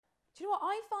Do you know what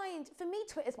I find? For me,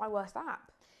 Twitter's my worst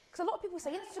app. Because a lot of people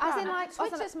say Instagram. As in, like,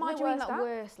 Twitter's my what do you mean,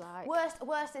 worst like, app. worst, like?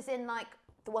 Worst is in like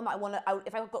the one that I want to.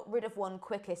 If I got rid of one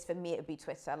quickest, for me it would be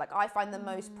Twitter. Like I find the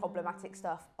most problematic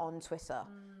stuff on Twitter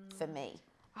for me.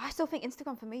 I still think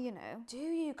Instagram for me, you know. Do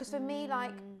you? Because for me,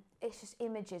 like, it's just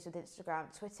images with Instagram.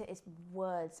 Twitter is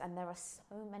words, and there are so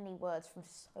many words from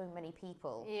so many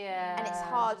people. Yeah. And it's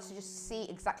hard to just see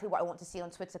exactly what I want to see on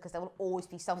Twitter because there will always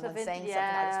be someone saying something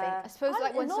I just think. I suppose I'm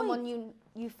like when annoyed. someone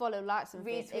you follow likes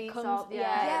something, it Retweets comes, up, it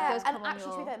Yeah, does and come on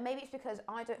actually, to be your... fair, maybe it's because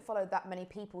I don't follow that many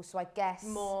people, so I guess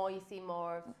You see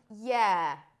more of.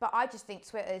 Yeah, but I just think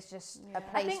Twitter is just a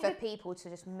place think for that- people to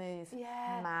just move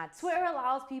mad. Twitter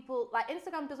allows people, like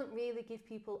Instagram doesn't really give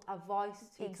people a voice to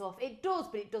speak off. It does,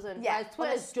 but it doesn't. Yeah, Whereas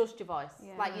Twitter's just your voice.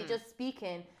 Yeah. Like you're just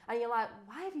speaking, and you're like,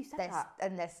 why have you said that?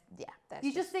 There's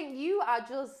You just think you are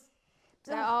just.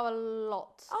 There are a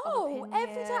lot of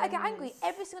every day I get angry. opinions.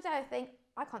 Every single day I think,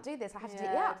 I can't do this, I have to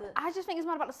delete the app. I just think it's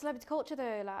mad about the celebrity culture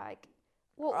though, like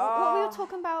what we were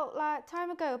talking about like time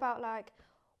ago about like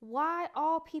why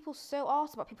are people so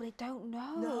arsed about people they don't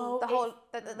know? No, The whole,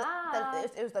 mad.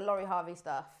 it was the Laurie Harvey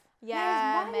stuff.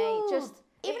 Yeah, it's mate, wild. just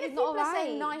Even it's if not people are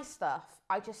saying right. nice stuff,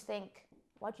 I just think,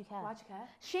 why do you care? Why'd you care?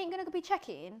 She ain't gonna be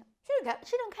checking.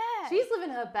 She don't care. She's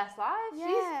living her best life.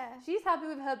 Yeah. She's happy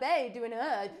with her bae doing her.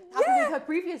 Happy with her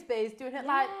previous baes doing it.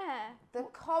 Like, The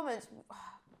comments,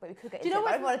 but we could get Do you into know it.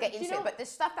 I don't what's- want to get do you into it, know- but the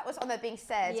stuff that was on there being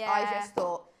said, I Yeah. just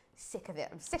thought, sick of it.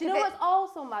 I'm sick do you of know it. what's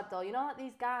also mad though? You know, like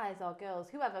these guys or girls,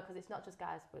 whoever, because it's not just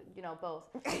guys, but you know, both,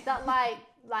 that like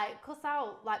cuss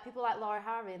out like people like Laura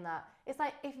Harvey and that. It's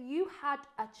like if you had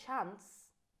a chance,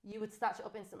 you would snatch it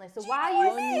up instantly. So why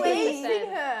are you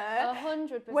wasting her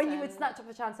 100%. when you would snatch up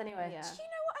a chance anyway? Yeah. Do you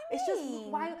know what I It's mean?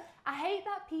 just why I hate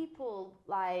that people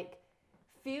like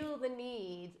feel the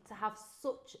need to have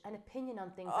such an opinion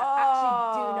on things that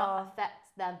actually do not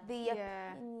affect them. The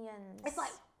opinions. It's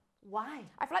like, why?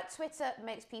 I feel like Twitter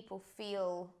makes people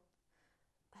feel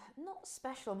not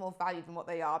special, more valued than what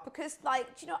they are. Because,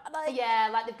 like, do you know, like, Yeah,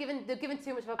 like they've given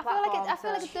too much of a I platform.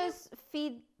 feel like it does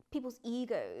feed people's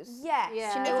egos. yes,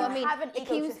 Yeah. Do you if know what I you mean? have an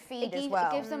ego to feed as well.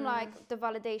 It gives them like the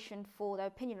validation for their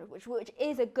opinion, which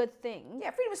is a good thing.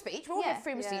 Yeah, freedom of speech. We're all Yeah. for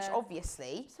freedom of speech, Yeah.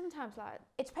 obviously. Sometimes like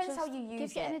It depends how you use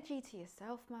give your it. energy to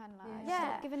yourself, man. Like Yeah.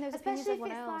 stop giving those opinions Especially to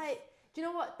if everyone it's else. like, do you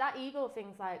know what, that ego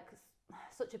thing's like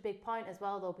such a big point as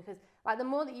well though, because like the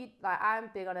more that you, like I'm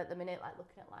big on it at the minute, like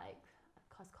looking at like,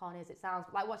 as corny as it sounds,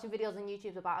 like watching videos on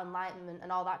YouTube about enlightenment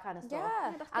and all that kind of stuff.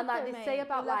 Yeah, that's And good like though, they say mate.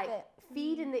 about love like it.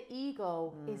 feeding the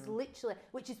ego is literally,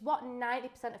 which is what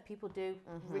 90% of people do.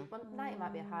 Well, 90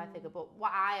 might be a high figure, but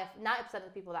what 90% of the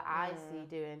people that I see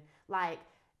doing, like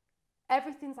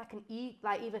everything's like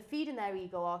like either feeding their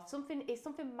ego or something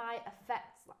might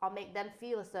affect or make them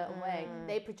feel a certain way.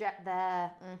 They project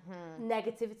their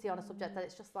negativity on a subject that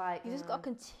it's just like You just gotta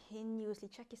continuously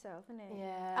check yourself, innit?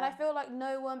 yeah. And I feel like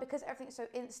no one, because everything's so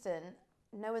instant,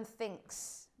 no one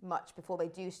thinks much before they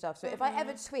do stuff. So if I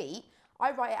ever tweet,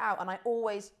 I write it out and I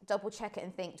always double check it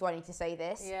and think, do I need to say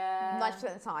this? Yeah. 90%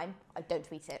 of the time, I don't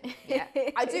tweet it. Yeah.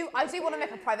 I do want to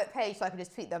make a private page so I can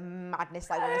just tweet the madness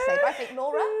I want to say. But I think,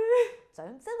 Laura,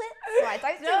 don't do it. Right,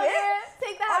 don't do it.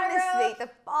 Take the high road. Honestly,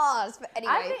 the bars. But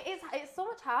anyway. I think it's so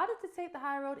much harder to take the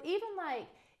high road, even like,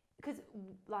 because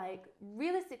like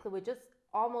realistically, we're just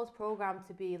almost programmed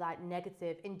to be like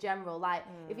negative in general. Like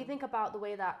if you think about the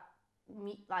way that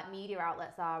like media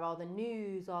outlets are, or the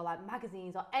news, or like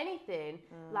magazines, or anything,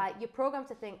 like you're programmed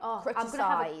to think, oh,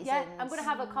 I'm gonna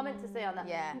have a comment to say on that.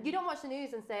 Yeah. You don't watch the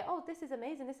news and say, oh, this is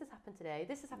amazing, this has happened today,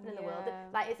 this has happened in the world.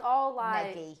 Like it's all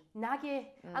like naggy.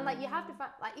 And like you have to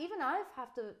find, like even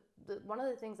one of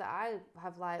the things that I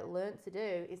have like learned to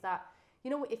do is that, you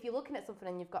know, if you're looking at something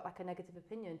and you've got like a negative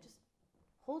opinion, just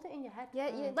hold it in your head. Yeah,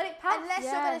 Let it pass. Unless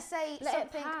you're going to say Let it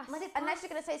something, pass. unless you're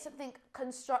going to say something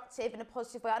constructive in a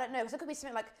positive way. I don't know, because it could be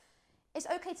something like, it's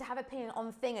okay to have opinion on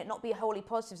the thing and not be wholly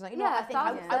positive. It's like, you know, Yeah,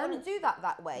 what, I want to do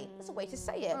that way. That's a way to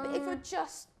say it. But if you're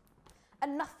just a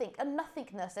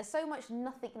nothingness, there's so much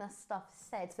nothingness stuff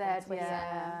said on Twitter.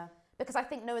 Yeah. Because I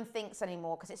think no one thinks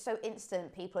anymore, because it's so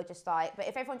instant. People are just like, but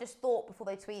if everyone just thought before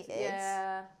they tweeted.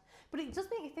 Yeah. But it just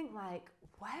makes you think, like,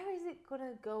 where is it going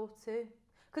to go to?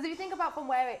 Because if you think about from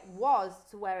where it was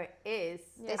to where it is,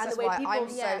 This and is the way why people,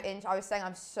 I was saying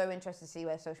I'm so interested to see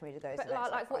where social media goes. But in the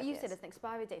next, like what 5 you years. said, there's an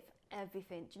expiry date for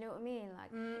everything. Do you know what I mean? Like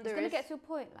it's there gonna is. get to a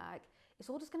point like it's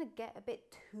all just gonna get a bit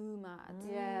too mad.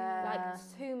 Yeah. Like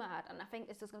it's too mad, and I think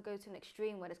it's just gonna go to an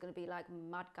extreme where there's gonna be like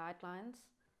mad guidelines.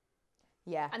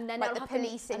 Yeah, And then like it'll the have to-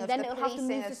 policing and of then the it'll have to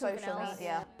policing move of to something social else.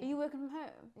 media. Are you working from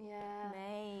home? Yeah.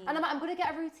 Mate. And I'm going to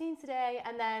get a routine today,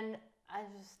 and then I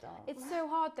just don't. It's so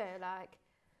hard though. Like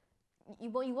you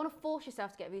want to force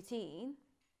yourself to get a routine,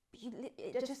 but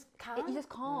you just can't. You just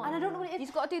can't. And I don't know what it is. You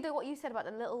just got to do what you said about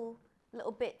the little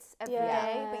bits every Yeah.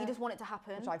 day, but you just want it to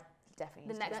happen. Which I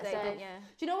definitely the used to next do. day, don't you?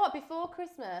 Do you know what? Before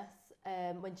Christmas,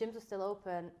 when gyms were still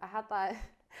open, I had like,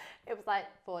 it was like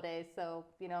 4 days, so,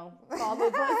 you know,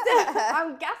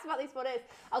 I'm gassed about these 4 days.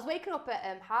 I was waking up at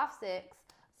 6:30,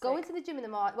 going to the gym in the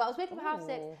morning. Well, I was waking up at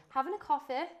 6:30, having a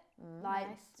coffee, like,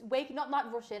 waking, not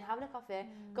rushing, having a coffee,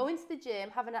 going to the gym,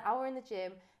 having an hour in the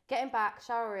gym, getting back,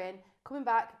 showering, coming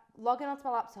back, logging onto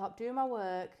my laptop, doing my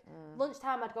work.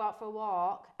 Lunchtime, I'd go out for a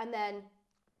walk, and then,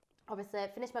 obviously,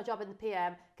 finish my job in the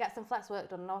PM, get some flex work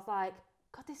done, and I was like,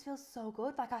 God, this feels so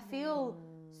good. Like, I feel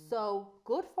so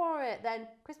good for it. Then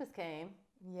Christmas came.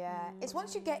 Yeah, it's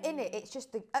once you get in it, it's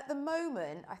just at the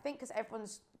moment, I think because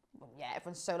everyone's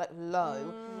so like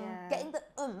low, getting the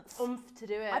oomph To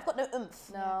do it. I've got no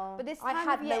oomph. No. But this I time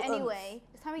had of year no oomph. anyway,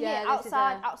 this time of Yeah, year, this is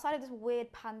outside of this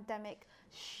weird pandemic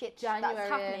shit January. that's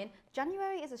happening,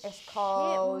 January is a It's shit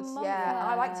cold, month. yeah. And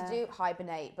I like to do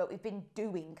hibernate, but we've been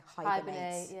doing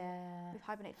hibernates. Yeah. We've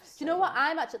hibernated. Do you know what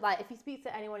I'm actually like? If you speak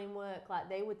to anyone in work, like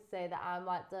they would say that I'm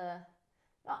like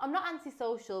I'm not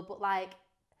antisocial, but like,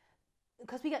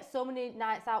 because we get so many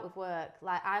nights out with work,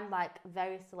 like I'm like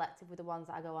very selective with the ones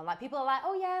that I go on. Like people are like,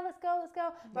 oh yeah, let's go.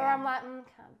 But I'm like, can't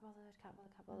be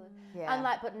bothered. Yeah. And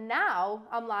like, but now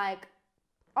I'm like,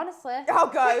 honestly, I'll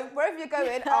go. Wherever you're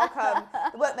going, I'll come.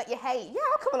 The work that you hate, yeah,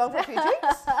 I'll come along for a few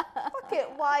drinks. Fuck it,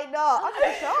 why not? I'll give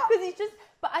it a shot. because it's just,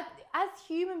 but as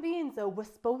human beings though, we're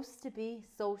supposed to be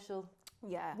social.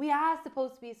 Yeah. We are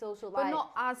supposed to be social. But Like,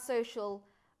 not as social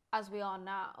as we are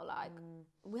now. Like,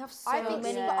 we have so I think,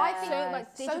 many, but I think so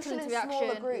much digital social in interaction,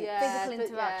 smaller groups. physical Yeah,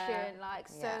 interaction, like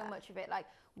so Yeah. much of it. Like,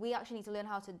 we actually need to learn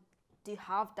how to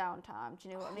have downtime. Do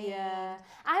you know what I mean? yeah,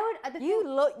 I would. You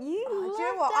look. Do you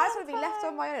know what? I just want to be left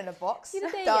on my own in a box. The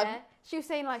other day, Done. yeah, she was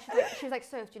saying like she was like,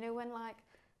 Soph, do you know when like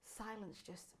silence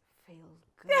just feels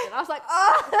good? And I was like,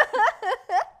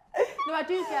 No, I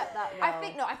do get that. Though.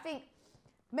 I think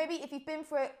maybe if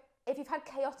you've had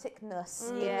chaoticness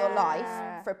in your Yeah.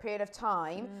 life for a period of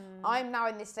time, I'm now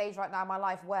in this stage right now in my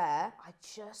life where I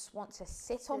just want to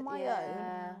sit on my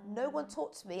own. No one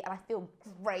talk to me, and I feel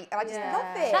great, and I just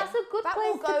love it. That's a good That place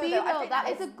will go, to be, though. I though. think That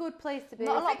that is will- a good place to be.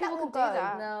 not a I lot of think that people will can do go.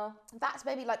 that. No. That's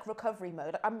maybe like recovery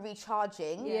mode. Like I'm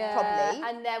recharging, Yeah. probably.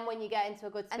 And then when you get into a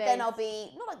good space, And then I'll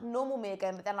be not like normal me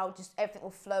again, but then everything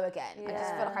will flow again. I just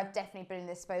feel like Yeah. I've definitely been in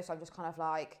this space. So I'm just kind of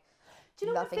like Do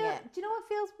you know loving what it. Do you know what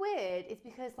feels weird? It's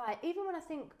because like even when I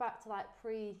think back to like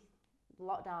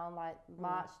pre-lockdown, like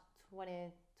March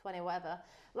 2020, whatever,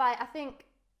 like I think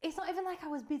it's not even like I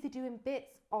was busy doing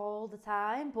bits all the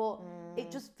time, but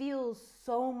it just feels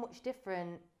so much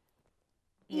different.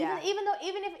 Yeah.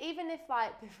 Even if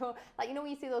like before, like you know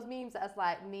when you see those memes that's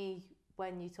like me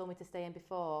when you told me to stay in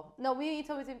before. No, me when you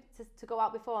told me to go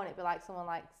out before, and it'd be like someone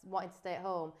like wanting to stay at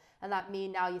home, and like me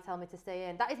now you tell me to stay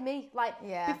in. That is me. Like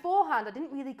beforehand, I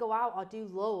didn't really go out or do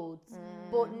loads,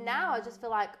 but now I just feel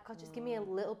like God, just give me a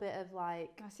little bit of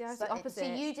like. I see. I was the opposite.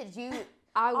 So you.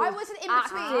 I I wasn't in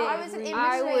between. I was in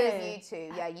between you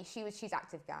two. Yeah, she's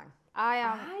active gang. I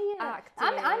am active.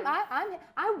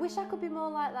 I wish I could be more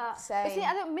like that. Same. But see,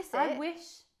 I don't miss it. I wish.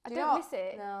 I Do you don't not? miss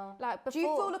it. No. Like before. Do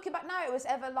you feel looking back now it was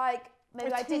ever like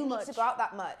maybe I Too didn't need much. to go out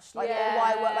that much? Like Yeah. or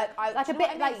why Like do a you know bit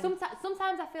what I like mean?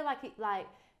 sometimes I feel like it like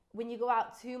when you go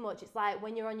out too much, it's like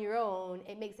when you're on your own,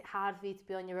 it makes it hard for you to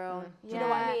be on your own. Do you know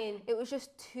what I Yeah. mean? It was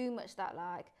just too much that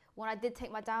like when I did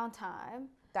take my downtime.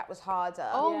 That was harder.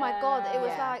 Oh my God, it was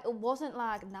Yeah. like it wasn't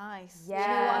like nice. Yeah. Do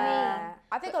you know what I mean?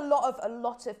 I think a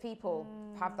lot of people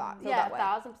have that. Feel Yeah, that way.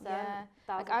 1,000%. Yeah.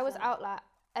 Like I was out like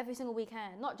every single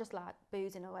weekend, not just like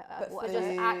boozing or But whatever. just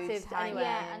food, active hanging. anyway.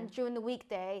 Yeah, and during the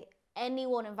weekday,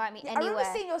 anyone invite me I anywhere. remember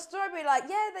seeing your story, being like,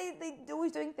 yeah, they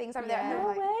always doing things over there. Yeah. No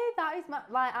Like, way, that is my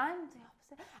like I'm the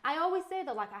opposite. I always say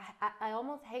though, like I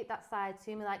almost hate that side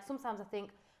to me. Like sometimes I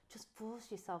think just force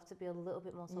yourself to be a little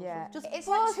bit more social. yeah. Just It's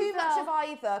like force too much yourself. of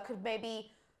either could maybe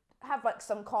have like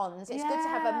some cons. It's good to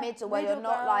have a Yeah, middle where you're middle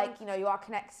not ground. like, you are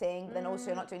connecting, but then also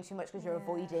you're not doing too much because you're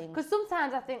avoiding. Because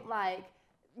sometimes I think like,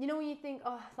 you know when you think,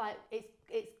 oh, like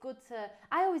it's good to.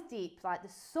 I always deep like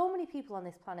there's so many people on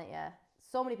this planet, yeah,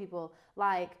 so many people.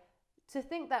 Like to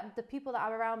think that the people that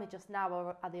are around me just now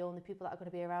are the only people that are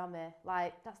going to be around me.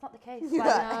 Like that's not the case. Like,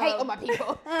 I hate all my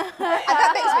people. And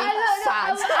that makes me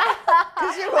sad.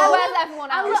 Because you're all Where's everyone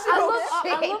else?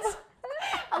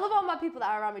 I love all my people that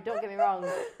are around me. Don't get me wrong,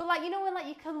 but like you know when like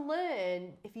you can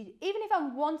learn even if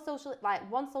I'm one social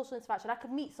interaction, I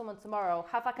could meet someone tomorrow,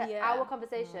 have like an hour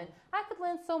conversation. I could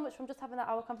learn so much from just having that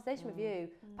hour conversation with you.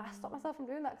 But I stop myself from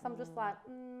doing that because I'm just like,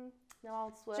 No,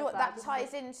 I'll swerve. Do you know what that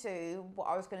ties into what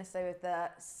I was going to say with the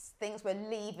things we're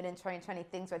leaving in 2020,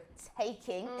 things we're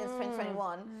taking in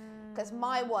 2021? Because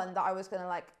my one that I was going to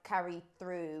like carry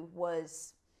through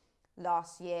was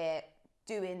last year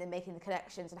doing and making the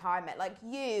connections and how I met like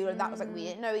you, and that was like we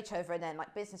didn't know each other, and then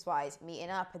like business wise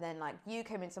meeting up, and then like you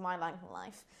came into my life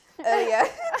earlier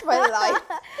my life.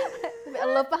 A bit of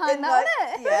love behind that,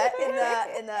 isn't it?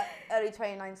 Yeah, in the early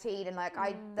 2019, and like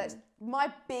that's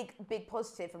my big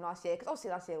positive from last year, because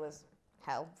obviously last year was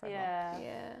hell for everyone.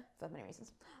 Yeah. For many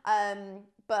reasons.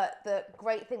 But the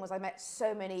great thing was I met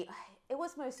so many. It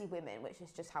was mostly women, which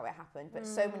is just how it happened, but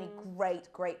so many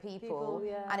great people,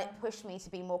 and it pushed me to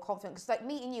be more confident. Because like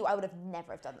meeting you, I would have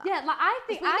never have done that. Yeah, like I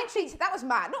think that was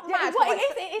mad, not mad. Well, But, like,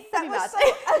 it is that semi was mad. so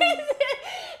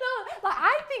No, like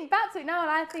I think back to it now, and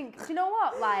I think, do you know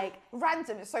what? Like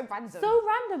random. It's so random. so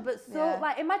random, but so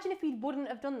like imagine if we wouldn't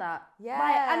have done that. Yeah.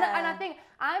 Like, and I think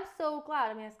I'm so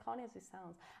glad. I mean, as corny as it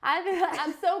sounds,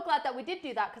 I'm so glad that we did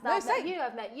do that, because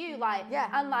I've met you, like,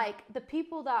 and like the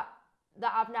people that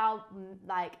I've now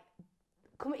like.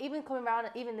 Coming around,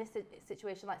 even this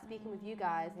situation, like speaking with you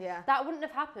guys, that wouldn't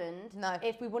have happened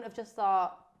if we wouldn't have just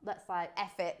thought, let's like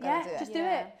F it, just do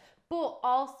it. But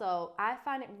also, I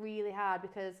find it really hard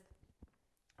because,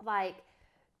 like,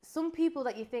 some people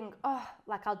that you think, oh,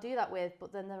 like I'll do that with,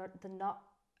 but then they're not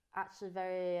actually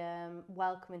very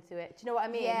welcoming to it. Do you know what I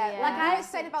mean? Yeah. Like I was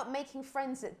saying about making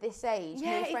friends at this age,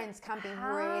 new friends can be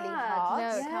really hard.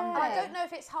 No, it can be. I don't know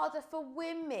if it's harder for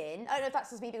women. I don't know if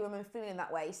that's just maybe women feeling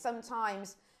that way.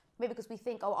 Sometimes, maybe because we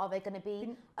think, oh, are they going to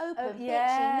be open, bitchy,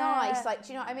 nice? Like,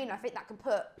 do you know what I mean? I think that can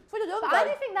put. But I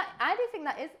do think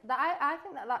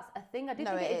that's a thing. I do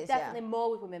think it is definitely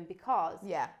more with women, because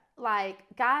like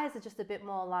guys are just a bit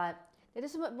more like. They're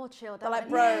just a bit more chilled. They're like,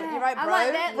 bro, you're right, bro.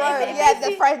 Like,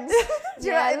 they're friends. Do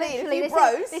you know what I mean?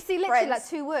 Literally, they see literally like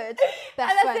 2 words,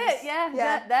 best and friends. that's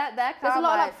it, they're There's a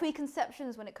lot of like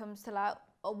preconceptions when it comes to like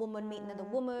a woman meeting another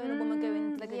woman, a woman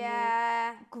going to like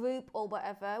a new group or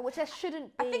whatever, which there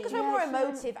shouldn't be. I think because we're more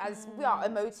emotive, as we are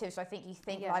emotive, so I think you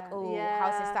think like, oh,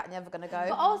 how's this, that, and the other going to go?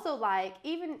 But also, like,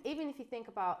 even if you think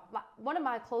about, like, one of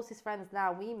my closest friends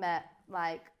now, we met,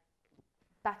 like,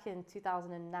 back in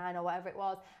 2009 or whatever it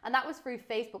was, and that was through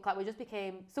Facebook. Like, we just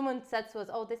became, someone said to us,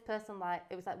 oh, this person, like,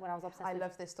 it was like when I was obsessed with... I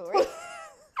love this story.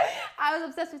 I was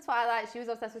obsessed with Twilight, she was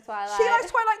obsessed with Twilight. She likes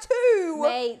Twilight too!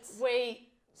 Mate. Wait.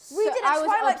 We did a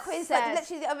Twilight quiz like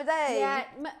literally the other day. Yeah.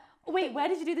 Wait, where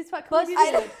did you do this? Can we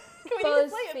BuzzFeed. just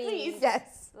play it, please?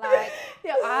 Yes. Like,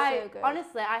 I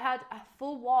honestly, I had a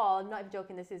full wall. I'm not even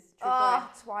joking. This is true story.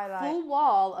 Twilight. Full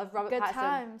wall of Robert good Pattinson.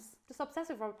 times. Just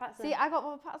obsessed with Robert Pattinson. See, I got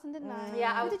Robert Pattinson, didn't I?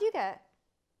 Yeah. Who did you get?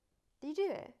 Did you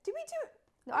do it? Did we do it?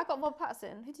 No, I got Robert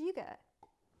Pattinson. Who did you get?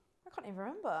 I can't even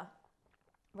remember.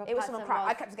 Robert It was someone crap.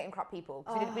 I kept getting crap people.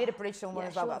 We did a British one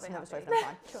as well. That's another story for another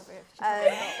time.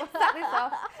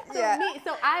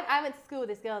 So I went to school with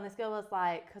this girl, and this girl was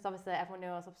like, because obviously everyone knew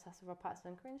I was obsessed with Robert Pattinson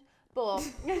and cringe. But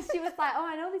she was like, oh,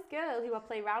 I know this girl who I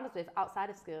play rounders with outside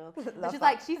of school. And she's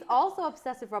like, she's also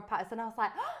obsessed with Rob Pattinson. I was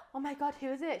like, oh my God, who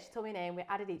is it? She told me a name. We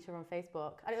added each other on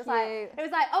Facebook. And it was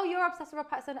like, oh, you're obsessed with Rob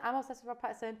Pattinson. I'm obsessed with Rob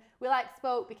Pattinson. We like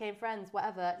spoke, became friends,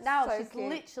 whatever. Now So she's cute.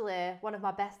 literally one of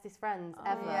my bestest friends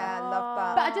ever. Yeah, I love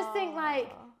that. But I just think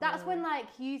like, that's when like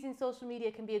using social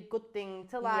media can be a good thing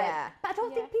to like, but I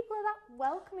don't think people are that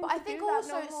welcoming. But I think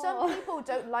also some people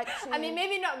don't like to. I mean,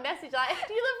 maybe not message like,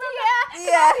 do you love Rob?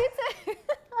 Yeah.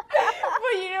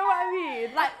 But you know what I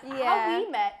mean? Like, how we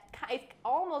met, it's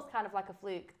almost kind of like a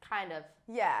fluke, kind of.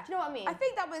 Yeah. Do you know what I mean? I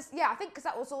think that was, I think because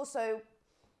that was also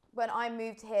when I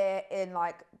moved here in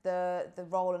like the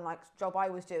role and like job I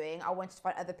was doing, I wanted to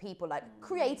find other people like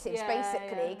creatives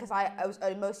basically, because I was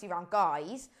mostly around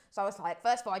guys. So I was like,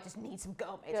 first of all, I just need some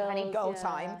girlmates. I need girl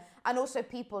time. And also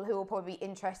people who will probably be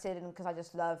interested in, because I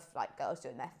just love like girls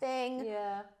doing their thing.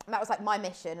 Yeah. And that was like my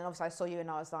mission. And obviously I saw you and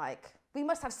I was like, we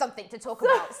must have something to talk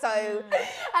about. So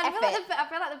I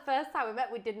feel like the first time we met,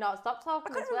 we did not stop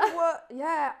talking. I can't remember what,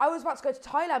 I was about to go to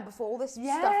Thailand before all this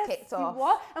stuff kicked off.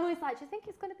 What? And we was like, do you think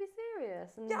it's going to be serious?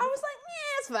 And I was like,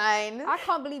 it's fine. I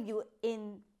can't believe you were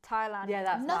in Thailand. Yeah,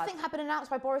 that's Nothing mad. had been announced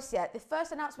by Boris yet. The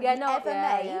first announcement he ever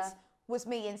made was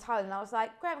me in Thailand. I was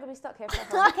like, great, I'm going to be stuck here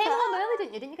forever. You came home early,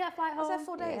 didn't you? Didn't you get a flight I home? was there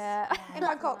 4 days. Yeah. In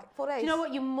Bangkok, 4 days. Do you know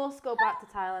what? You must go back to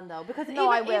Thailand though, because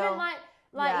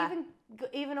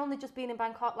even only just being in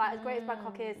Bangkok, like as great as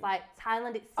Bangkok is, like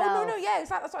Thailand itself. Oh no, exactly.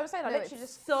 That's what I was saying. I literally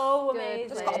just so amazing.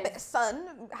 Just got a bit of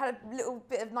sun, had a little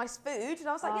bit of nice food, and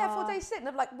I was like, 4 days sitting.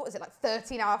 I'm like, what is it, like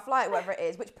 13-hour flight, whatever it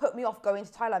is, which put me off going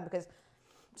to Thailand because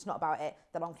it's not about it.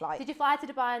 The long flight. Did you fly to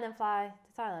Dubai and then fly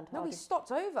to Thailand? No, Or we did-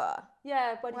 stopped over.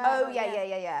 Yeah, but Oh,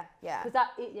 yeah. Because that,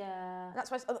 yeah. And that's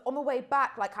why on the way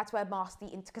back, like, I had to wear a mask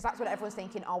because that's what everyone's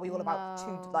thinking. Are we all about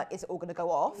to, like, is it all going to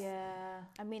go off? Yeah.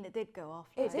 I mean, it did go off.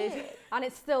 It like, did. And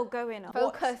it's still going off.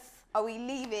 Focus. Are we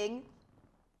leaving?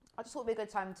 I just thought it'd be a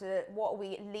good time to, what are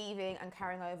we leaving and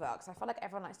carrying over? Because I feel like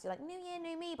everyone likes to do, like, new year,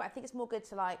 new me, but I think it's more good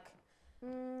to, like,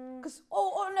 because,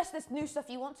 or unless there's new stuff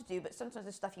you want to do, but sometimes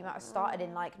there's stuff you might have started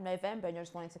in, like, November and you're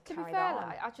just wanting to To carry be fair, that on.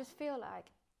 like, I just feel like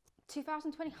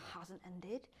 2020 hasn't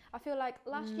ended. I feel like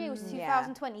last year was Yeah.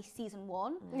 2020 season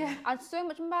 1, Yeah. and so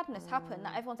much madness happened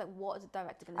that everyone's like, "What is the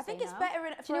director going to I say think it's now?" better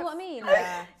in. Do you know what I mean?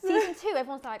 Yeah. Season 2,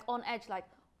 everyone's like on edge, like,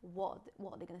 "What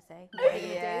are they going to say? What are they going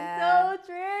to Yeah. So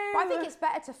true. But I think it's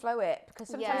better to flow it because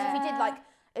sometimes if you did Yeah. like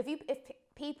if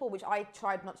people, which I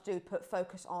tried not to do, put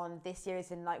focus on this year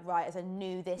as in like right as a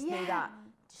new this, new that,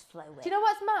 just flow it. Do you know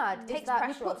what's mad? Takes It's that we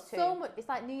pressure put off so too. much. It's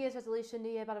like New Year's resolution, New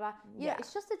Year, blah blah blah. Yeah, Yeah.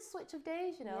 it's just a switch of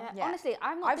days, you know. Yeah. Yeah. Honestly,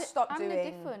 I've stopped I'm no doing-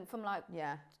 different from like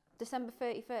Yeah, December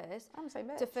 31st I'm the same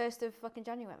bitch. to 1st of fucking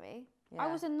January. Yeah. I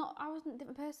wasn't a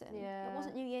different person. Yeah. It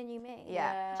wasn't New Year, New Me.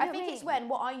 Yeah, Do I you know think what it's mean? when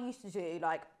what I used to do,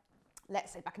 like,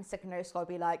 let's say back in secondary school, I'd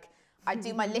be like, I'd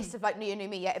do my list of like new year, new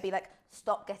me. Yeah, it'd be like,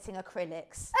 stop getting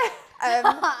acrylics,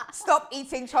 stop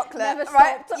eating chocolate. Never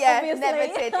right? stopped, Yeah, obviously. never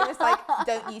did. It was like,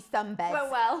 don't use sunbeds.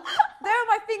 well. There are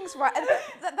my things, right? And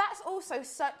that's also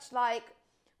such like,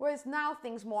 whereas now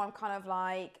things more, I'm kind of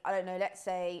like, I don't know, let's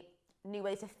say new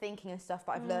ways of thinking and stuff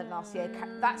that I've learned last year.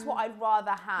 That's what I'd rather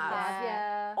have.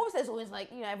 Yeah. Obviously, there's always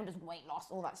like, you know, everyone does weight loss,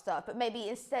 all that stuff, but maybe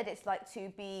instead it's like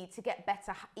to get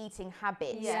better eating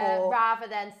habits. Yeah. Or, Rather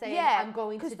than saying I'm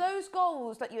going to. because those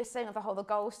goals, like you were saying, of the whole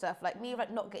goal stuff, like me,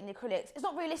 like not getting the acrylics, it's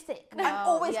not realistic. No, I'm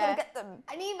always yeah. gonna get them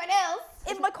I need my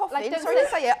nails. in my coffin. don't Sorry to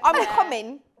say it, I'm Yeah.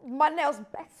 coming. My nails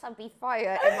better be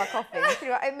fire in my coffin. Do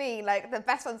you know what I mean? Like the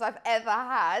best ones I've ever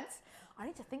had. I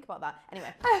need to think about that.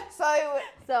 Anyway,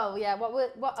 So yeah,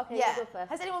 what? Okay, yeah. you go first.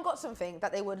 Has anyone got something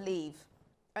that they would leave?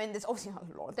 I mean, there's obviously not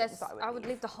a lot of things that I would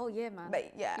leave the whole year, man.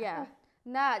 But yeah. Yeah.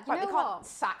 Nah, you Like, know we what? can't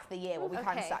sack the year. Well, we can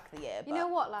Okay. sack the year. But You know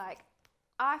what? Like,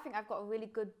 I think I've got a really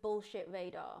good bullshit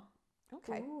radar.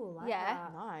 Okay. Ooh, like Yeah.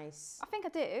 that. Nice. I think I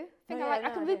do. I think yeah, I no,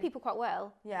 can I read do. people quite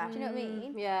well. Yeah. Do you know what I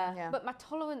mean? Yeah. Yeah. But my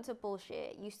tolerance of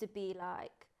bullshit used to be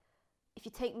like, if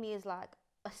you take me as like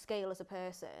a scale as a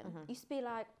person, used to be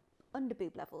like under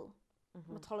boob level.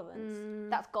 My tolerance.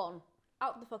 That's gone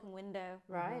out the fucking window.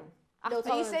 Right. After- No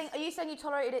Are you tolerance. saying you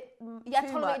tolerated it yeah,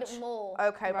 too tolerated much? it more.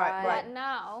 Okay, right. Like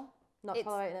now, Not it's,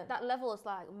 tolerating it. that level is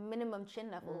like minimum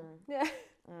chin level. Yeah. Do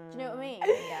you know what I mean?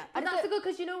 Yeah. And that's good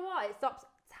because you know what? It stops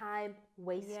time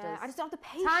wasters. Yeah, I just don't have the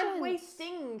patience. time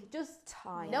wasting. Just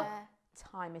Time. Nope.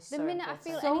 Time is The so minute important. I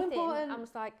feel So anything, important. I'm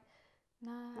just like,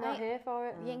 nah, not here for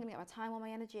it. you ain't gonna get my time or my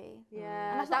energy.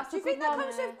 Yeah. And that's That's Do a you think good that one.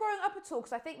 comes with growing up at all?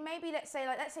 Because I think maybe let's say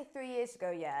 3 years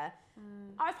ago, yeah,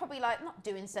 I was probably like not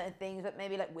doing certain things, but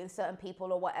maybe like with certain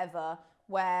people or whatever,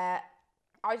 where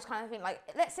I just kind of think like,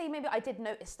 let's say maybe I did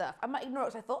notice stuff, I might ignore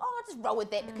it. So I thought, oh, I'll just roll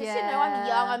with it because you know I'm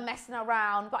young, I'm messing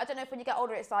around. But I don't know if when you get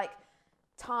older, it's like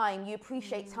time, you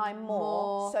appreciate time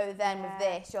more. So then with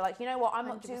this, you're like, you know what, I'm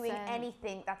not doing 100%.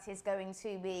 anything that is going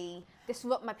to be.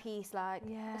 Disrupt my peace, like,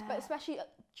 Yeah. especially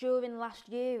during last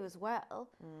year as well.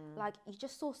 Like, you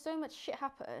just saw so much shit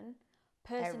happen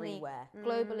personally, Everywhere.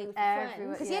 globally, with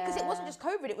Everywhere. friends. Because it wasn't just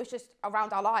COVID, it was just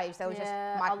around our lives. There was just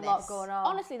madness. a lot going on.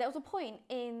 Honestly, there was a point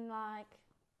in like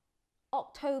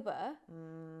October,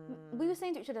 we were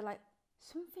saying to each other like,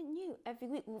 something new every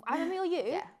week. Either me or you,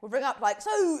 Yeah, we'll bring up like,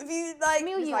 so if you like,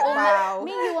 me or it's you, like, or wow.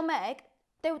 me, you or Meg,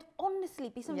 there would honestly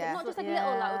be something, Yeah. not just like a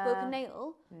little like with broken Yeah.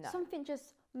 nail, No. something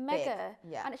just mega.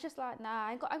 Yeah. And it's just like, nah,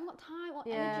 I ain't got time or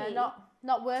Yeah, energy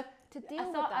not worth. to deal I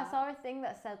with saw, that. I saw a thing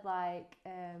that said like,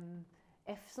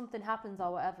 if something happens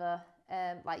or whatever,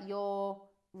 like your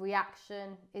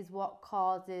reaction is what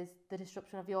causes the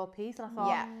disruption of your peace. And I thought,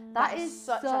 Yeah, that is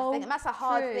such so a thing, and that's a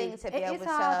hard true. thing to be It able is to.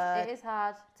 hard. It is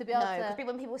hard to be able No, because to.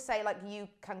 when people say like you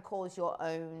can cause your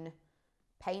own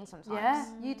pain sometimes. Yeah,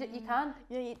 you can.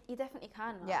 Yeah, you definitely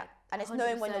can. Like, Yeah, and it's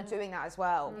knowing when you're 100%. doing that as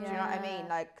well. Do you know what I Yeah. mean?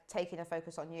 Like taking a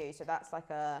focus on you. So that's like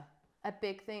a. A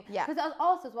big thing. Yeah. Because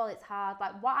also as well, it's hard.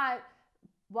 Like what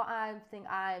I think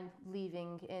I'm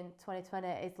leaving in 2020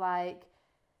 is like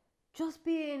just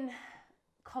being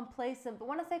complacent. But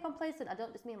when I say complacent, I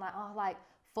don't just mean like like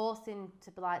forcing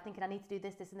to be like thinking I need to do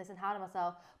this, and this, and hard on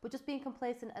myself. But just being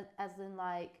complacent as in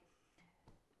like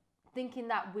thinking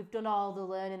that we've done all the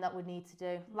learning that we need to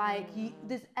do. Like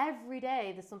there's every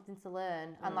day there's something to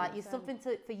learn, and like there's something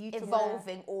for you to learn.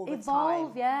 Evolving all the Evolve,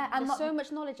 time. yeah, and There's not so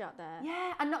much knowledge out there.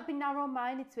 yeah, and not be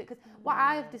narrow-minded to it. Because what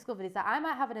I've discovered is that I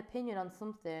might have an opinion on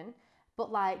something,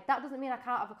 But like that doesn't mean I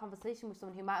can't have a conversation with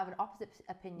someone who might have an opposite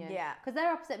opinion. Yeah. Because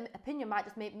their opposite opinion might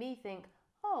just make me think,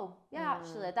 oh yeah,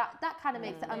 actually that kind of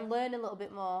makes it, and learn a little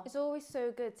bit more. It's always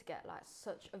so good to get like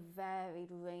such a varied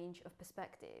range of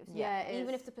perspectives. Yeah, it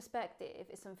even is. if the perspective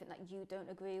is something that you don't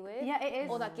agree with. Yeah, it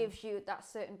is. Or that gives you that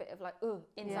certain bit of like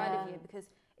inside of you, because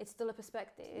it's still a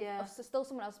perspective. Yeah. Still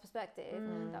someone else's perspective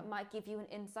that might give you an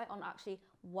insight on actually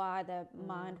why their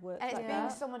mind works. And it's like being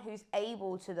that. someone who's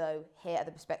able to though hear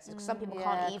other perspectives, because some people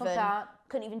Yeah,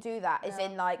 couldn't even do that. As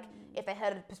in, like, if they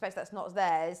heard a perspective that's not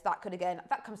theirs, that could again,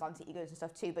 that comes down to egos and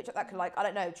stuff too. But that could, like, I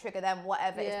don't know, trigger them,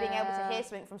 whatever. It's being able to hear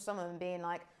something from someone and being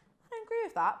like, I don't agree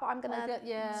with that, but I'm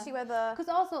gonna see whether.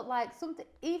 Because also, like, something,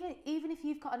 even if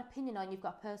you've got an opinion on, you've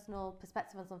got a personal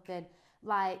perspective on something,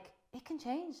 like, it can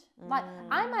change. Like,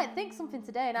 I might think something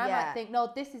today, and I might think, no,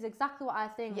 this is exactly what I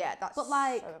think. Yeah, that's but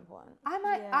like, so important. I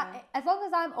might, as long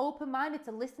as I'm open-minded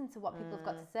to listen to what people have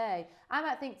got to say, I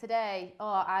might think today, oh,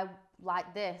 I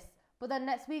like this. But then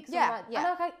next week, and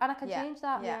I can change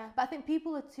that. Yeah. But I think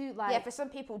people are too, like... Yeah, for some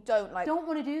people don't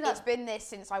want to do that. It's been this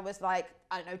since I was like,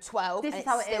 I don't know, 12, this and is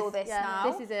how it's it still is. this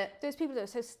now. This is it. Those people that are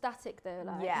so static though,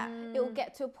 like, Yeah. it will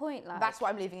get to a point like... That's what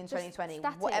I'm leaving in 2020.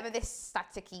 static. Whatever this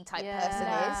staticky type person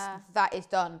is, that is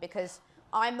done, because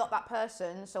I'm not that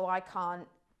person, so I can't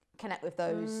connect with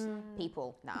those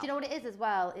people now. Do you know what it is as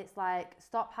well? It's like,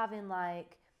 stop having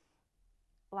like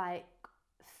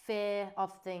fear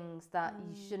of things that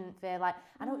you shouldn't fear. Like,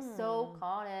 I know it's so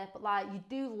corny, but like, you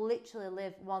do literally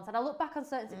live once. And I look back on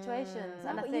certain situations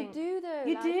and I think... you do though.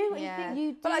 You like, do, and you think...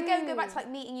 You do. But like, go back to like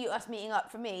us meeting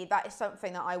up, for me, that is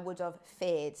something that I would have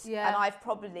feared. Yeah. And I've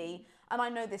probably, and I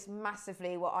know this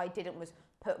massively, what I didn't was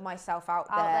put myself out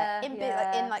there, in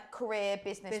career,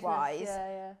 business wise.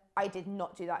 I did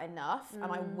not do that enough,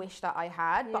 and I wish that I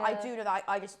had. But I do know that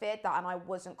I just feared that, and I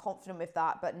wasn't confident with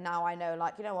that. But now I know,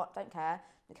 like, you know what, don't care.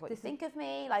 Don't care what you think of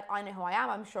me. Like, I know who I am.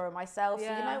 I'm sure of myself. So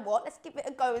you know what, let's give it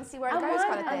a go and see where it goes,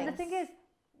 kind of thing. And the thing is,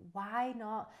 why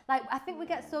not? Like, I think we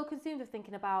get so consumed with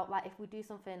thinking about, like, if we do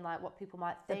something, like, what people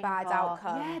might think. The bad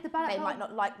outcome. Yeah, the bad outcome. They might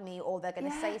not like me, or they're going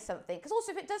to say something. Because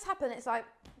also, if it does happen, it's like,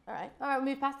 all right,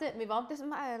 move past it, move on. Doesn't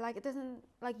matter. Like, it doesn't,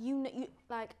 like,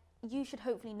 you should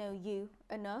hopefully know you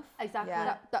enough. Exactly.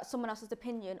 That someone else's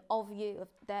opinion of you, of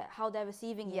how they're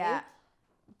receiving you,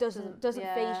 doesn't phase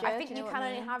you. I think you can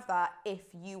only have that if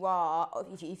you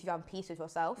have peace with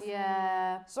yourself.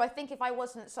 Yeah. So I think if I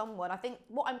wasn't someone, I think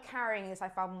what I'm carrying is I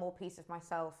found more peace of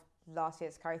myself last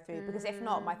year to carry through. Because if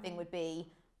not, my thing would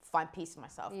be find peace in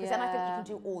myself. Because then I think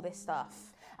you can do all this stuff.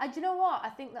 And do you know what? I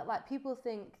think that, like, people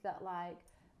think that, like,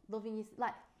 loving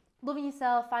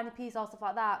yourself, finding peace, all stuff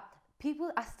like that.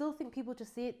 I still think people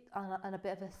just see it on a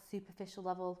bit of a superficial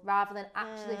level rather than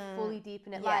actually fully deep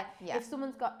in it. If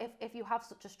someone's got, if you have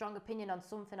such a strong opinion on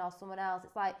something or someone else,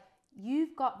 it's like,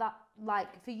 you've got that,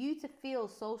 like, for you to feel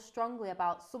so strongly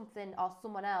about something or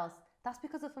someone else, that's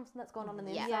because of something that's going on in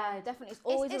the inside. Yeah, definitely. It's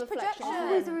always a reflection.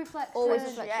 Always a reflection. Always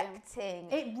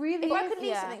Projecting. It really If is. I could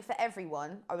leave something for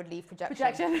everyone, I would leave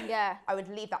projection. Yeah. I would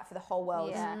leave that for the whole world.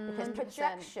 Yeah. Because 100%.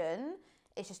 projection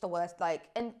is just the worst. Like,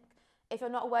 and if you're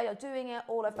not aware you're doing it,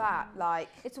 all of that, like...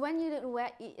 It's when you don't aware,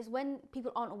 it's when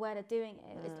people aren't aware they're doing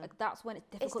it. It's like, that's when it's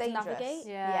difficult to navigate.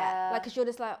 Yeah. Like, because you're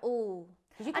just like, oh...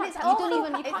 You And it's can't also-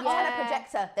 you can't tell a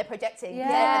projector they're projecting. Yeah.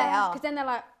 There they are. Because then they're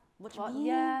like, what do you mean?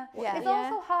 Yeah. Yeah. It's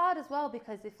also hard as well,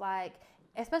 because if, like,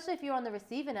 especially if you're on the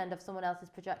receiving end of someone else's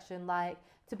projection, like,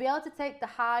 to be able to take the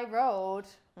high road,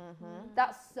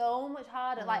 that's so much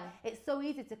harder. Like, it's so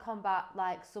easy to combat,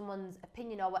 like, someone's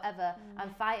opinion or whatever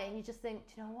and fight it, and you just think,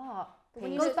 do you know what? Peace.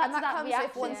 It goes back And to that that comes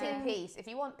reaction. with wanting peace. If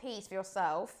you want peace for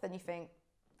yourself, then you think,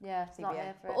 Yeah, it's not CBA.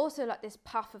 here for But it. also, like, this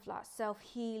path of, like,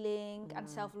 self-healing and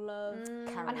self-love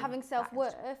and having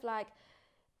self-worth, like,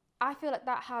 I feel like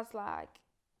that has, like,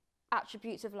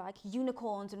 attributes of, like,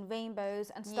 unicorns and rainbows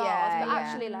and stars, but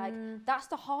actually, like, that's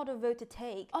the harder road to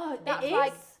take. Oh, that's it is.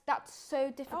 like, that's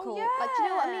so difficult. Like, do you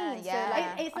know what I mean? Yeah. So,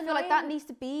 like, It's I feel like that needs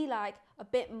to be, like, a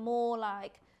bit more,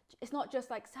 like, it's not just,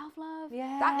 like, self-love.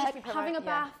 Yeah. That needs Like, to be having a promoted,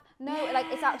 bath. No, like,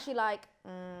 it's actually, like,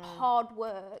 hard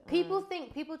work. People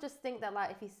just think that,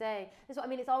 like, if you say, this is what I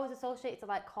mean, it's always associated to,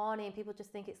 like, corny, and people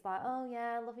just think it's like, oh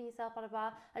yeah, loving yourself, blah, blah,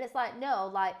 blah. And it's like,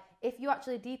 no, like, if you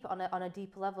actually deep on a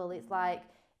deeper level, it's like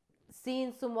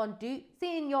seeing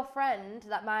your friend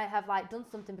that might have, like, done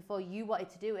something before you wanted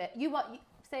to do it.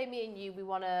 Say me and you, we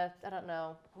want to, I don't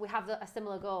know, we have a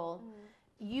similar goal.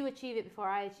 You achieve it before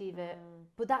I achieve it,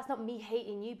 but that's not me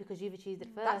hating you because you've achieved it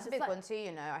first. that's a It's big like, one too,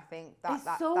 you know. I think that it's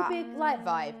that, so that big, like,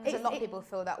 vibe. Because a lot of people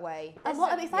feel that way. And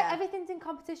it's like everything's in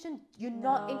competition. You're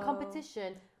not in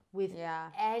competition with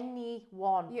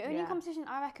anyone. Your only competition,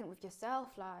 I reckon, with yourself.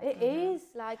 Like It is.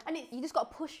 like, and you just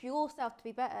got to push yourself to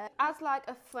be better. As like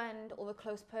a friend or a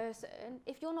close person,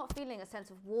 if you're not feeling a sense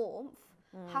of warmth,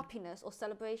 happiness or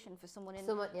celebration for someone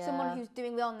someone who's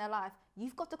doing well in their life,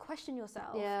 you've got to question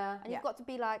yourself. Yeah. And you've got to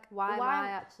be like, why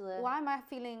am I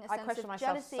feeling a I sense question of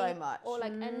myself jealousy so much. or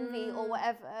like envy or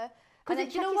whatever? Because And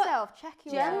then you know what? check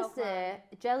yourself.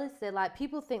 Jealousy, like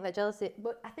people think that jealousy,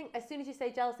 but I think as soon as you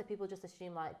say jealousy, people just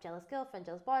assume like jealous girlfriend,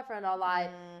 jealous boyfriend, or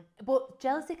like, but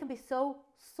jealousy can be so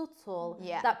subtle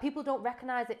that people don't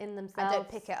recognize it in themselves. I don't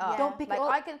pick it up. Don't pick it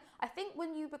up. I think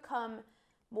when you become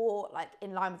more like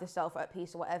in line with yourself, at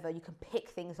peace or whatever, you can pick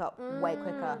things up way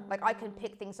quicker. Like I can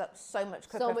pick things up so much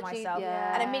quicker So for much myself,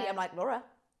 yeah. and immediately I'm like, Laura,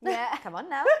 Yeah. come on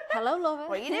now. Hello, lover.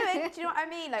 What are you doing? Do you know what I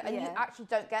mean? Like, and you actually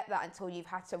don't get that until you've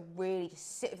had to really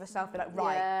just sit with yourself and be like,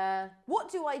 right, what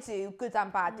do I do, good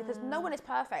and bad? Because no one is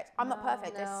perfect. I'm not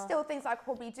perfect. There's still things I could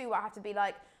probably do where I have to be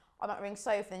like, I might ring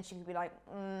Soph, and she could be like,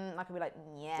 I could be like,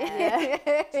 yeah.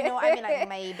 Do you know what I mean? Like,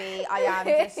 maybe I am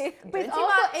just doing too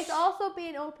much. It's also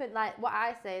being open. Like what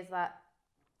I say is that,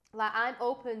 like I'm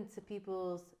open to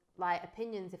people's like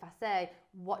opinions. If I say,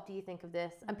 what do you think of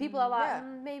this? And people are like,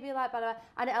 maybe like, blah, blah,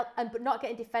 blah. And but not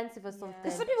getting defensive or something.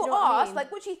 Because some people Do you know what I ask, mean?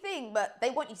 like, what do you think? But they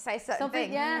want you to say certain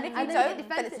things. Yeah. And if And you then don't,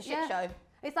 then it's a shit show.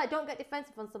 It's like, don't get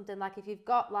defensive on something. Like if you've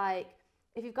got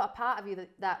a part of you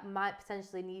that might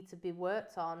potentially need to be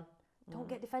worked on, don't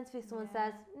get defensive if someone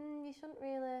says, you shouldn't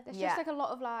really. There's just like a lot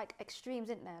of like extremes,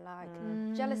 isn't there?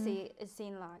 Like jealousy is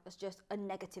seen like as just a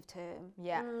negative term.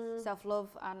 Yeah. Self-love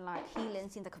and like healing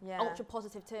seems like an ultra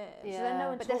positive term. So then no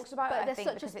one talks about it, I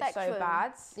think, because it's so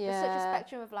bad. There's such a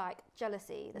spectrum of like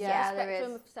jealousy. There's Yeah, such a there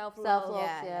spectrum is. of self-love.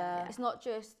 Self-love, yeah. It's not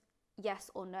just yes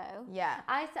or no. Yeah.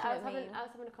 I was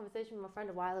having a conversation with my friend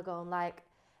a while ago, and like,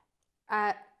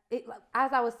 as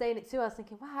I was saying it too, I was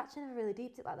thinking, wow, I actually never really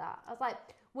deeped it like that. I was like,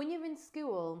 when you're in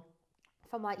school,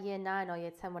 from like year 9 or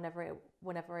year 10,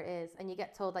 whenever it is, and you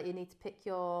get told that you need to pick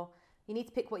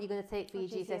what you're going to take for your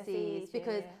GCSEs,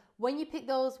 because when you pick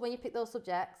those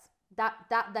subjects, that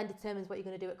then determines what you're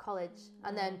going to do at college.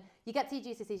 And then you get to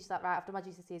your GCSEs, you're like, right, after my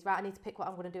GCSEs, right, I need to pick what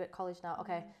I'm going to do at college now.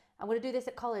 Okay, I'm going to do this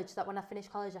at college so that when I finish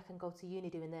college, I can go to uni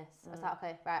doing this. I was like,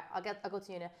 okay, right, I'll go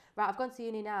to uni. Right, I've gone to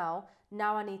uni now.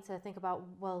 Now I need to think about,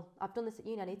 well, I've done this at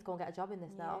uni, I need to go and get a job in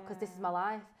this now, because this is my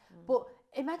life. But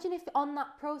imagine if on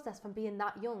that process from being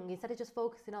that young, instead of just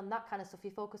focusing on that kind of stuff,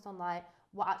 you focus on like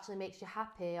what actually makes you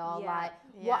happy, or like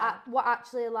what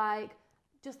actually like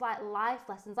just like life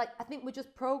lessons. Like I think we're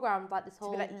just programmed like this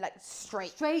whole to be like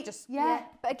straight, just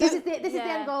But again, this is the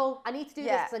end goal. I need to do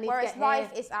this. I need Whereas to get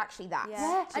life here. is actually that.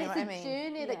 And it's a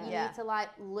journey that you need to like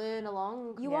learn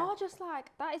along. You are just like,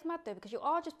 that is mad though, because you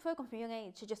are just programmed from a young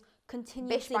age to just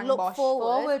continuously bang, look bosh.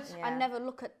 forward and never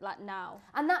look at like now.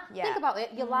 And that think about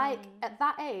it, you're like at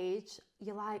that age,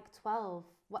 you're like 12.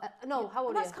 No, how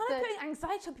old are you? That's kind of putting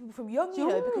anxiety on people from young, you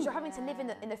know, because you're having to live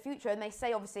in the future, and they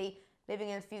say obviously living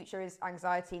in the future is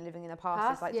anxiety, and living in the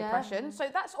past is like depression. So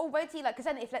that's already like, because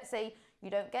then if let's say you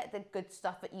don't get the good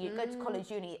stuff, but you go to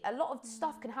college, uni, a lot of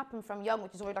stuff can happen from young,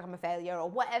 which is already like I'm a failure or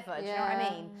whatever. Do you know what I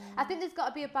mean? I think there's got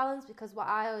to be a balance, because what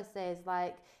I always say is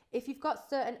like, if you've got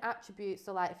certain attributes,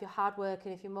 so like if you're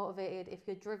hardworking, if you're motivated, if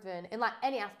you're driven in like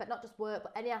any aspect, not just work,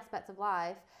 but any aspect of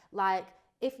life, like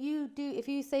if you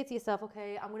say to yourself,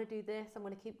 okay, I'm going to do this, I'm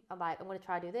going to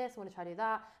try to do this, I'm going to try to do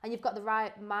that, and you've got the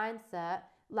right mindset,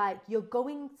 like you're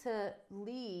going to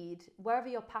lead wherever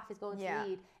your path is going to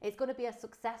lead. It's going to be a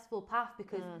successful path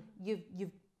because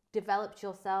you've developed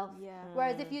yourself.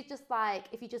 Whereas if you just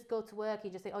go to work, you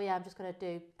just think, oh yeah, I'm just going to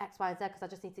do X, Y, and Z because I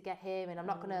just need to get here, and I'm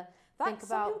not going to think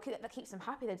about. That keeps them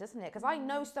happy, though, doesn't it? Because I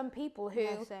know some people who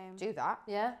do that.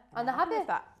 And they're happy with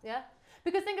that.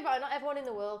 Because think about it, not everyone in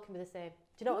the world can be the same.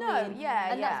 Do you know what I mean?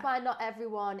 And that's why not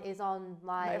everyone is on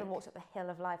like. Not everyone walks up the hill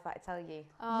of life, like I tell you.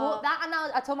 Well, that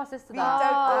analogy, I told my sister We that.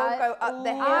 don't all go up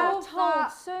the hill. I've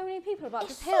told so many people about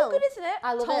this hill. So good, isn't it?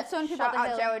 I love told it. so many people Shout about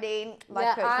out the hill. Geraldine,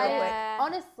 life coach, real quick.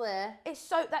 Honestly, It's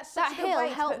so that's such That a good hill way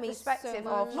to helped put me perspective so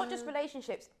of much. not just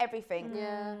relationships, everything.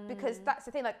 Because that's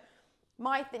the thing. Like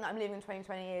my thing that I'm living in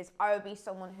 2020 is I would be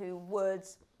someone who would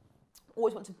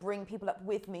always want to bring people up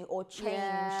with me or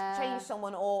change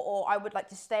someone, or I would like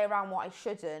to stay around what I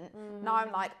shouldn't. Now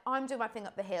I'm like, I'm doing my thing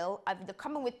up the hill. Either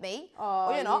coming with me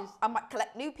or you're not. I might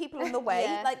collect new people on the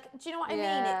way. Like, do you know what I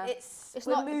mean? It's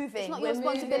we're not moving. It's not your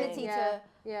responsibility to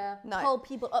pull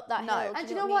people up that hill. And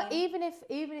do you know what? Even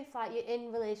if like you're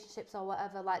in relationships or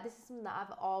whatever, like this is something that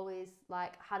I've always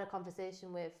like had a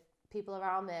conversation with people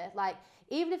around me. Like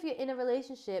even if you're in a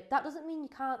relationship, that doesn't mean you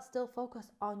can't still focus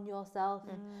on yourself.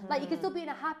 Like you can still be in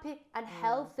a happy and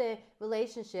healthy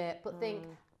relationship, but think,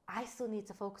 I still need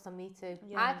to focus on me too.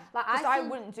 Yeah. I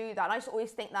wouldn't do that. And I just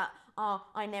always think that,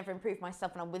 I never improve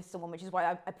myself when I'm with someone, which is why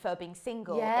I prefer being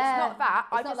single. Yeah. It's not that.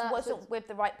 It's I not just that, wasn't with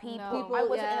the right people. No. I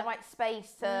wasn't in yeah. the right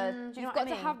space to, do you know You've what got I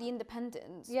mean? to have the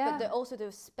independence, Yeah. but also the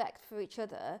respect for each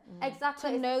other.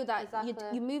 Exactly. To know that Exactly.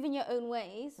 you move in your own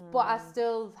ways. But I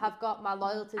still have got my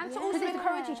loyalty. And to Because also it's-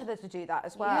 encourage each other to do that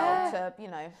as well. Yeah. To, you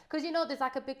know. Because you know, there's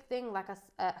like a big thing, like I think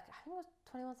it was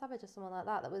 21 Savage or someone like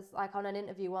that was like on an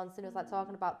interview once, and it was like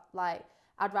talking about like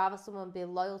I'd rather someone be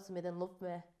loyal to me than love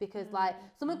me, because like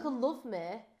someone can love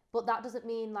me, but that doesn't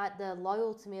mean like they're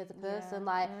loyal to me as a person.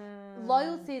 Like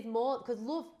loyalty is more, because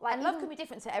love, like And love even can be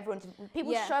different to everyone.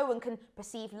 People Yeah. show and can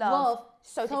perceive Love, love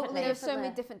so totally differently. There's so many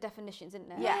differently. different definitions, isn't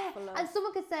there? Yeah. for love. And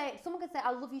someone could say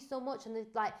I love you so much, and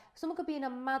like someone could be in a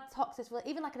mad toxic,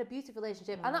 even like an abusive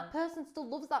relationship, and that person still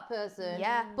loves that person.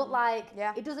 Yeah. But like,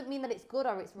 Yeah. it doesn't mean that it's good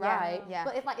or it's Yeah, right. yeah.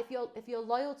 But if you're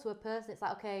loyal to a person, it's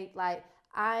like, okay, like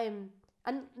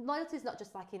and loyalty is not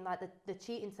just like in like the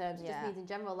cheating terms. It just Yeah. means in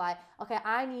general, like, okay,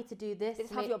 I need to do this. Just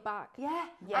to have make- your back. Yeah,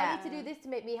 Yeah. I need to do this to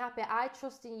make me happy. I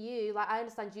trust in you. Like, I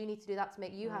understand you need to do that to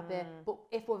make you happy. But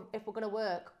if we're gonna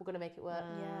work, we're gonna make it work.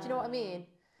 Do you know what I mean?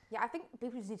 Yeah, I think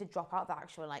people just need to drop out the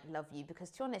actual like love you, because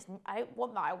to be honest, I don't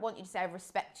want that. I want you to say I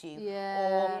respect you.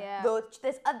 Yeah. Yeah. Or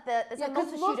there's a Yeah,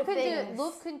 because multitude of things.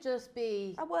 love can just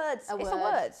be A word. It's a word.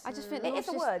 word. I just think it love's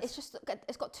is a just- word.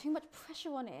 it's got too much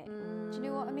pressure on it. Do you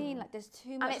know what I mean? Like there's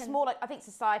too much. And it's more like, I think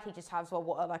society just has what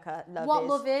a love What is.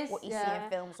 love is, What you see yeah. in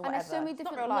films or and whatever. there's so many It's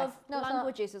not different real life. love No, it's not.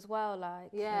 languages as well.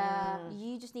 Like yeah.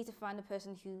 you just need to find a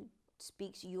person who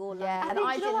speaks your Yeah, language. and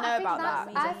I do you didn't what? know think about that's-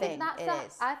 that. It's a thing. It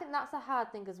is. I think that's a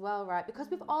hard thing as well, right? Because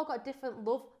we've all got different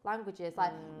love languages.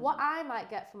 Like what I might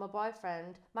get from a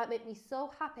boyfriend might make me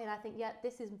so happy, and I think, yeah,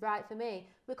 this is right for me,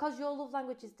 because your love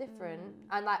language is different.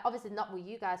 And like obviously not with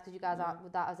you guys, because you guys aren't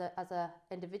with that as a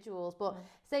individuals. But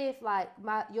say if like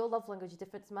your love language is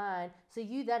different to mine, so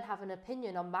you then have an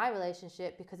opinion on my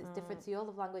relationship because it's different to your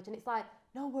love language, and it's like,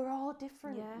 no, we're all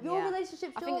different. Yeah. Your Yeah.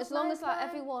 relationship's I think yours, as long as mine's like mine.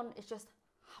 everyone is just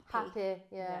Happy, yeah.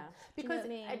 Yeah. Do you know Because what I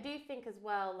mean? I do think as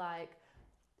well, like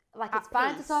At it's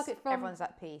fine to peace. talk it from. Everyone's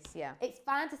at peace. Yeah. It's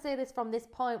fine to say this from this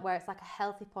point where it's like a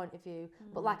healthy point of view,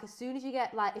 but like as soon as you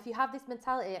get like, if you have this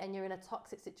mentality and you're in a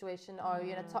toxic situation or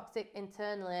you're in a toxic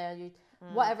internally, or you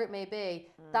whatever it may be,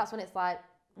 that's when it's like,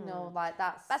 no, like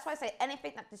That's why I say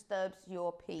anything that disturbs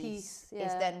your peace, Peace,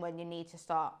 is yeah. then when you need to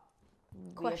start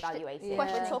reevaluating. yeah. We're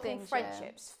Questioning talking things, yeah.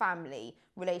 friendships, family,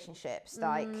 relationships.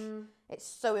 Like it's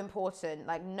so important.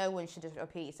 Like no one should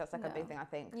disturb peace. That's like a big thing, I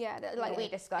think. Yeah, that- Like like we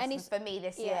discussed. any And for me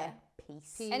this yeah. year,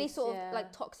 peace. any Peace, sort yeah. of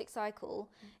like toxic cycle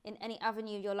in any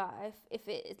avenue of your life, if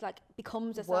it is like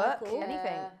becomes a Work, cycle,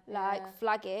 anything. like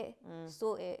flag it,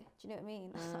 sort it. Do you know what I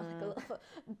mean? That sounds like a little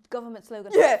government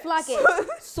slogan. Yeah. Flag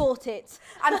it, sort it.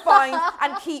 And find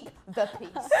and keep the peace.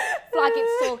 Flag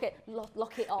it, sort it,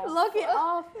 lock it off. lock it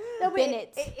off. No, but Bin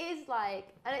it. it is like,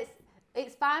 and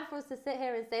it's fine for us to sit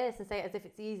here and say this and say it as if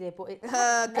it's easy, but it's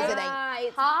Because it ain't.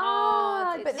 It's hard.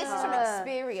 hard. But it's this is from hard.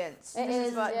 experience. It This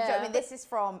is, is what, do you know what I mean? This is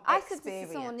from I experience. said this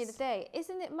to someone the other day.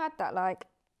 Isn't it mad that like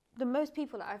the most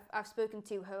people that I've spoken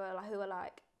to who are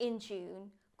like in tune,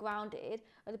 grounded,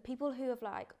 are the people who have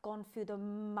like gone through the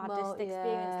maddest experience.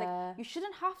 yeah. Like you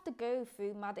shouldn't have to go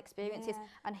through mad experiences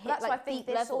and hit That's why I like think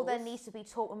deep this all levels. then needs to be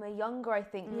taught when we're younger, I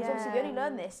think. Because obviously we only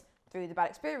learn this through the bad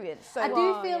experience. So I do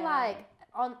Well, feel yeah. like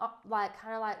on like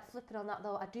kind of like flipping on that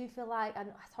though, I do feel like, and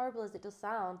as horrible as it does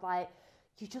sound, like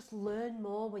you just learn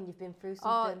more when you've been through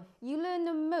something. You learn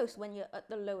the most when you're at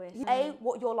the lowest.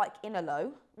 what you're like in a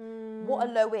low, what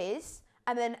a low is,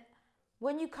 and then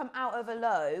when you come out of a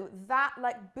low, that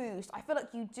like boost, I feel like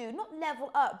you do not level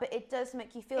up, but it does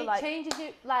make you feel It like changes you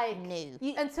like new.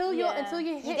 until you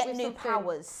hit You get with new something.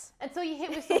 powers. Until you hit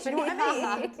with something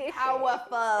hard.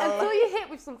 Powerful. Until you hit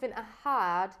with something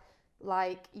hard,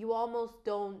 like you almost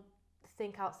don't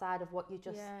think outside of what you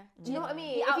just. Yeah. Do you know what I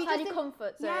mean? You're If you outside just your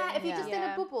comfort zone. Yeah, if you're just in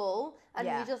Yeah. a bubble and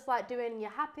Yeah. you're just like doing, you're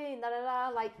happy and da da da,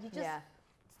 like you just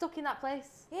stuck in that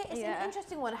place. Yeah, it's Yeah. an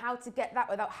interesting one how to get that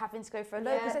without having to go for a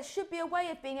low, because Yeah. there should be a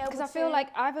way of being able to. Because I feel like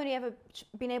I've only ever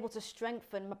been able to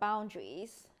strengthen my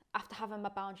boundaries after having my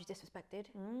boundaries disrespected.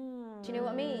 Do you know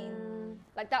what I mean?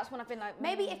 Like that's when I've been like,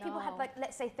 maybe if people had no. like,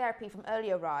 let's say therapy from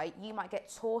earlier, right, you might get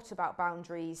taught about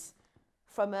boundaries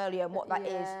from earlier and what that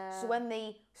is. So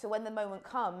when the moment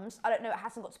comes, I don't know, it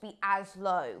hasn't got to be as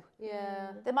low.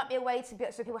 Yeah. There might be a way to be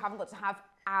so people haven't got to have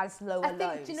as low a I think,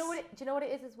 lows. do you know what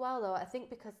it is as well though? I think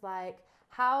because like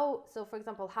so for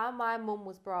example, how my mum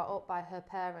was brought up by her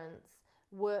parents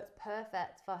worked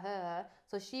perfect for her.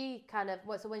 So she kind of,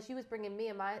 so when she was bringing me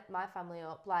and my family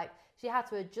up, like she had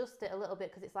to adjust it a little bit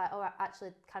because it's like, oh,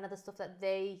 actually kind of the stuff that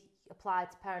they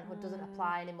applied to parenthood doesn't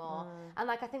apply anymore. And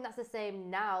like I think that's the same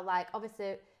now. Like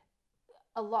obviously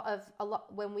a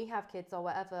lot when we have kids or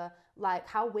whatever, like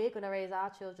how we're gonna raise our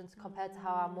children compared to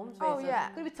how our mums raised us,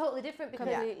 it's gonna be totally different because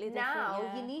now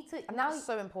you need to and that's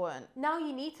so important. Now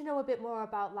you need to know a bit more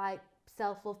about like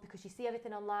self-love because you see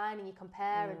everything online and you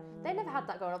compare, and they never had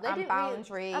that growing up. They didn't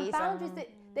boundaries. And boundaries.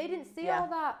 They didn't see all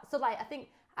that. So like I think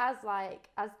as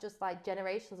just like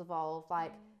generations evolve,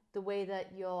 like the way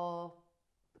that you're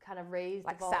kind of raised,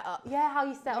 like evolved. set up. Yeah, how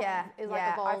you set up is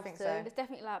like evolved. I think too. so. It's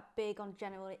definitely like big on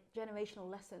generational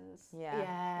lessons.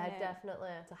 Yeah, definitely.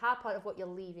 It's a hard point of what you're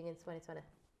leaving in 2020.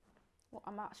 What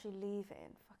I'm actually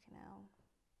leaving, fucking hell.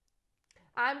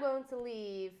 I'm going to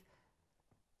leave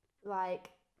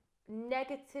like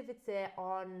negativity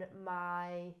on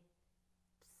myself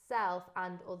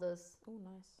and others. Oh,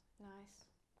 nice.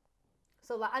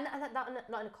 So like, and that not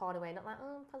in a corny way, not like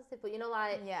I'm positive, but you know,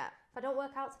 like if I don't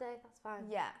work out today, that's fine.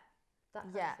 That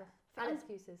kind of stuff. And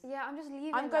excuses. Yeah, I'm just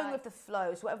leaving. I'm going with the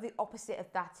flow. So whatever the opposite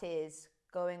of that is,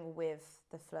 going with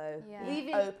the flow. Yeah.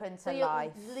 Leaving, open to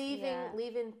life.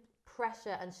 Leaving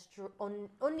pressure and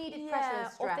unneeded pressure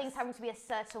and stress. Or things having to be a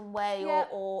certain way,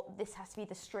 or this has to be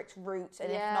the strict route,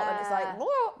 and if not, then it's like, I'm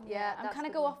gonna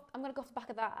go off the back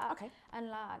of that. Okay. And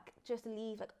like just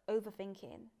leave like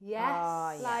overthinking.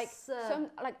 Yes. Like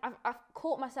like I've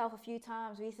caught myself a few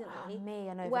times recently. Me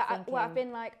and where overthinking. I've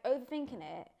been like overthinking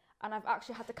it, and I've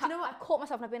actually had to. I've caught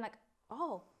myself, and I've been like,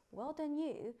 oh, well done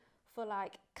you for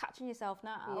like catching yourself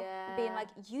now, and being like,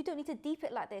 you don't need to deep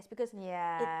it like this because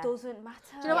it doesn't matter.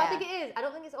 Do you know what I think it is? I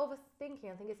don't think it's overthinking.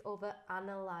 I think it's over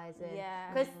analysing.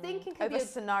 Yeah. Because thinking can over be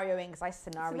scenarioing, because I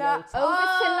scenario. Over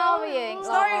scenarioing.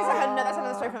 Scenario's like that's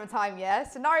another story from a time. Yeah,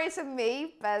 scenarios for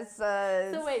me.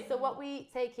 So wait, so what we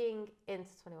taking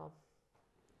into 21?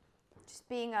 Just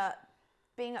being at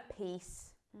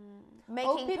peace.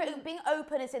 Being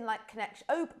open is in like connection.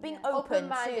 Being open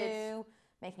to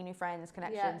making new friends,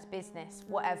 connections, business,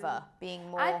 whatever. Being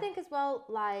more. I think as well,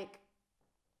 like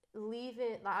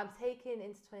leaving. Like I'm taking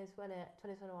into 2020,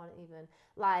 2021 even.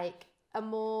 Like a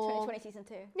more 2020 season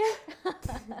 2.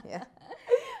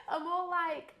 A more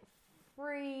like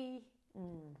free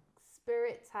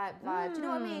spirit type vibe. Do you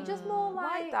know what I mean? Just more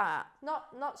like that.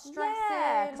 Not stressing.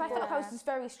 Yeah, because I felt like I was just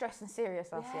very stressed and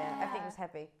serious last year. I think it was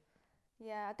heavy.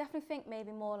 Yeah, I definitely think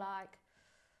maybe more like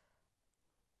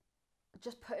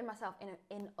just putting myself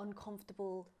in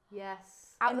uncomfortable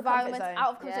environments, out of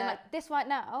comfort zone. Like this right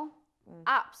now,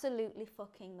 absolutely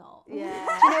fucking not. Yeah.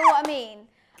 Do you know what I mean?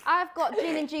 I've got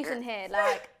gin and juice in here,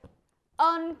 like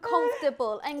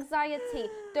uncomfortable, anxiety,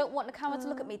 don't want the camera to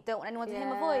look at me, don't want anyone to hear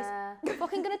my voice. I'm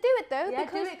fucking gonna do it though,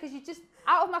 because do it because you just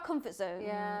out of my comfort zone.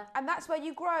 Yeah. And that's where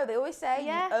you grow. They always say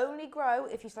you only grow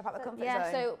if you step out the comfort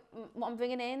zone. So what I'm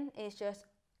bringing in is just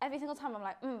every single time I'm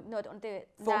like, no, I don't want to do it.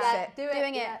 Force it.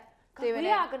 Doing it. We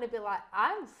are going to be like,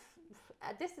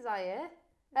 this is our year.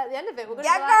 At the end of it, we're going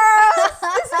to be like, girls,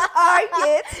 this is our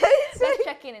year. Let's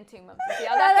check in 2 months and see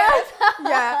how that goes.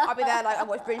 I'll be there like I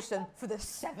watched Bridgerton for the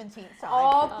 17th time.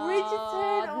 Oh,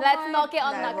 Bridgerton. Let's not get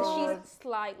on that because she's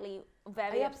slightly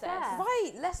very obsessed.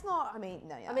 Right, let's not. I mean,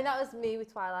 no. I mean, that was me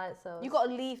with Twilight. So you got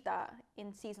to leave that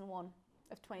in season 1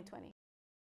 of 2020.